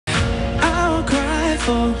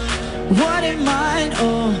for what am mine,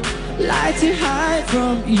 or lie to hide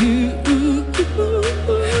from you.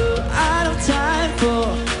 I don't time for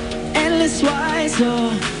endless whys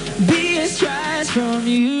or BS tries from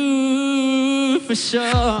you. For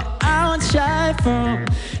sure, I won't shy from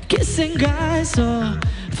kissing guys or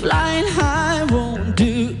flying high won't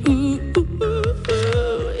do.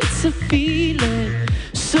 It's a feeling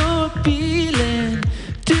so appealing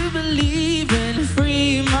to believe in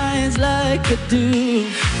free minds like I do.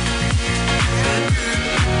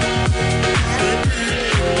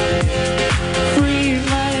 Free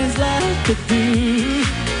minds like I do.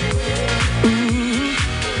 Ooh,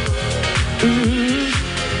 ooh.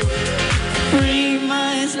 Free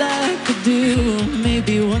minds like I do.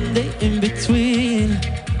 Maybe one day in between,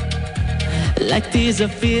 like these I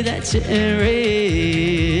feel that you're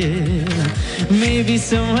real. Maybe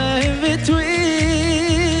somewhere in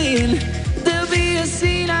between, there'll be a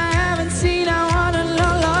scene I haven't seen. I wanna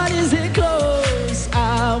know, Lord, is it close?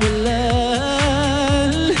 I will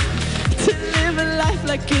learn to live a life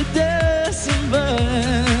like it doesn't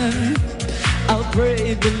burn. I'll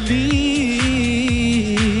pray, believe,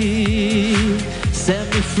 set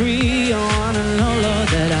me free. I wanna know, Lord,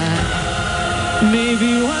 that I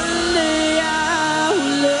maybe one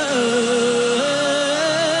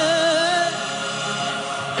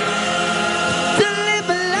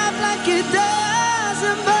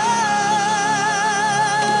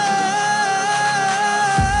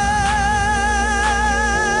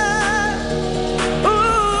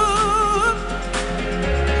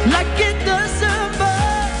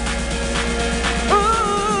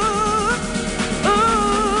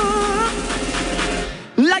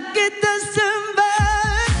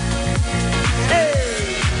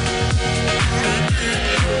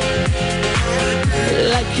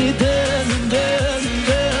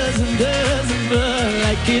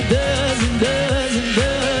it doesn't burn, like it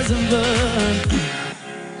doesn't burn.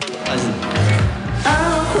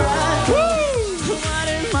 I'll cry, what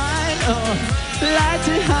am mine, or lie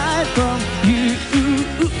to hide from you.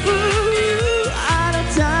 I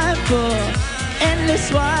don't time for endless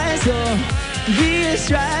whys or BS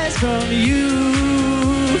tries from you.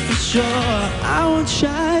 For sure, I won't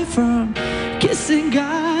shy from kissing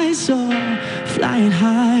guys or flying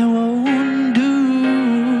high won't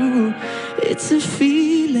do. It's a feeling